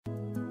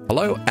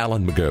Hello,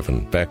 Alan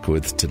McGurvan, back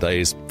with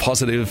today's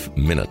Positive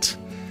Minute.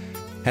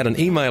 Had an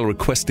email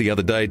request the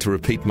other day to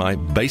repeat my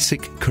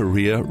basic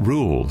career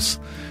rules,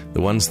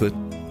 the ones that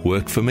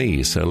work for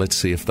me, so let's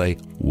see if they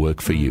work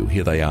for you.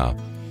 Here they are.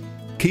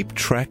 Keep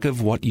track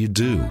of what you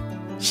do.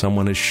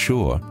 Someone is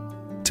sure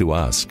to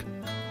ask.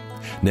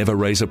 Never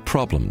raise a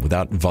problem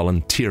without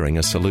volunteering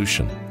a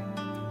solution.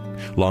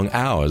 Long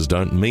hours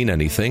don't mean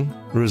anything.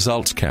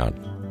 Results count,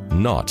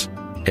 not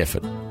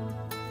effort.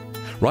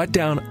 Write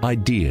down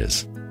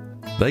ideas.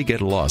 They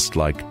get lost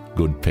like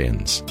good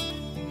pens.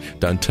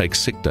 Don't take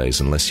sick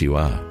days unless you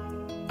are.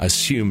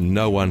 Assume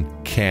no one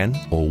can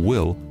or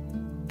will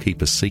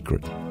keep a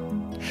secret.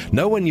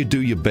 Know when you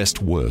do your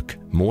best work,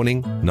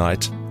 morning,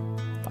 night,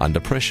 under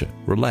pressure,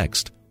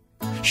 relaxed.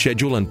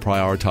 Schedule and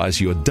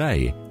prioritize your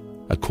day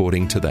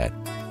according to that.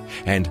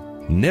 And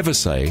never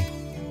say,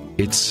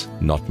 it's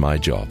not my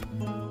job.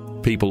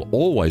 People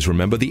always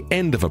remember the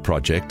end of a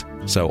project,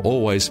 so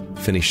always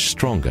finish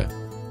stronger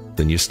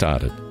than you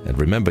started. And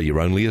remember,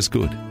 you're only as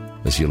good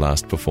as your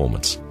last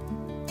performance.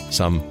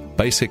 Some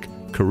basic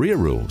career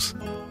rules,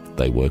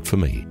 they work for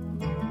me.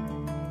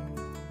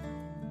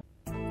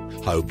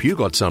 Hope you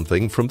got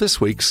something from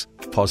this week's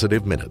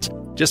Positive Minute.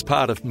 Just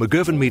part of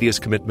McGurvan Media's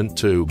commitment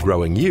to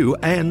growing you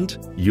and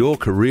your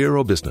career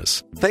or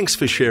business. Thanks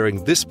for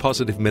sharing this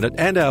Positive Minute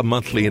and our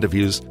monthly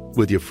interviews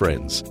with your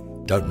friends.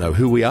 Don't know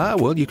who we are?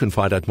 Well, you can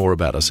find out more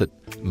about us at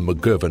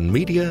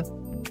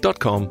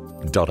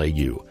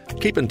mcgurvanmedia.com.au.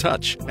 Keep in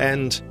touch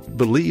and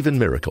believe in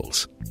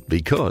miracles,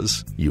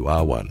 because you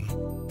are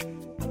one.